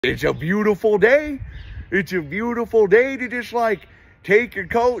It's a beautiful day. It's a beautiful day to just like take your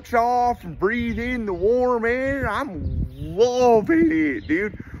coats off and breathe in the warm air. I'm loving it,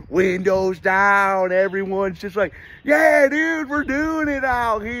 dude. Windows down, everyone's just like, yeah, dude, we're doing it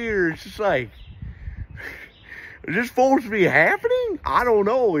out here. It's just like, is this supposed to be happening? I don't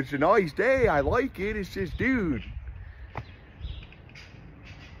know. It's a nice day. I like it. It's just, dude. It's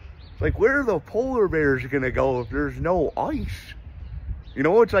like, where are the polar bears gonna go if there's no ice? You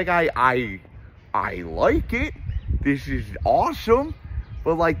know, it's like, I like it. This is awesome.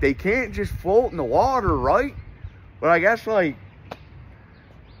 But like, they can't just float in the water, right? But I guess like,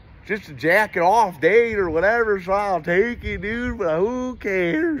 just a jacket off date or whatever, so I'll take it, dude. But who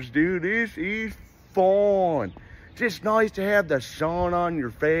cares, dude? This is fun. Just nice to have the sun on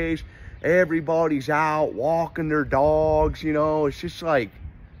your face. Everybody's out walking their dogs, you know. It's just like,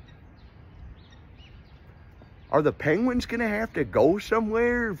 are the penguins gonna have to go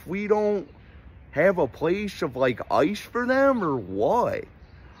somewhere if we don't have a place of like ice for them or what?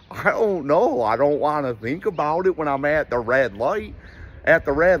 I don't know. I don't want to think about it when I'm at the red light. At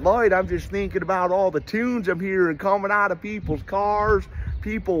the red light, I'm just thinking about all the tunes I'm hearing coming out of people's cars,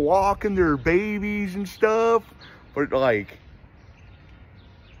 people walking their babies and stuff. But like,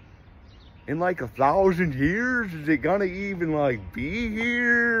 in like 1,000 years, is it gonna even like be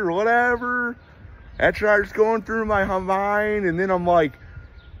here or whatever? That starts going through my mind, and then I'm like,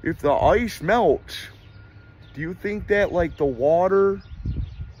 if the ice melts, do you think that like the water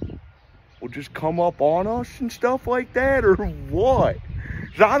will just come up on us and stuff like that, or what?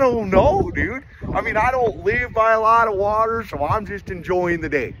 'Cause I don't know, dude. I mean, I don't live by a lot of water, so I'm just enjoying the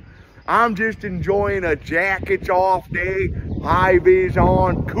day. I'm just enjoying a jackets off day, high vis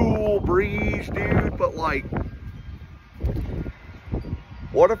on, cool breeze, dude. But like,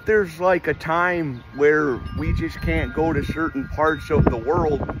 what if there's like a time where we just can't go to certain parts of the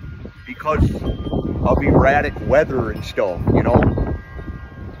world because of erratic weather and stuff, you know?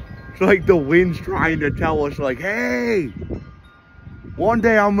 It's like the wind's trying to tell us like, hey, one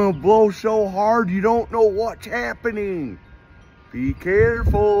day I'm gonna blow so hard you don't know what's happening. Be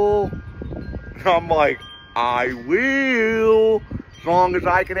careful. I'm like, I will, as long as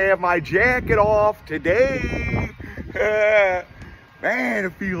I can have my jacket off today. Man,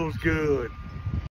 it feels good.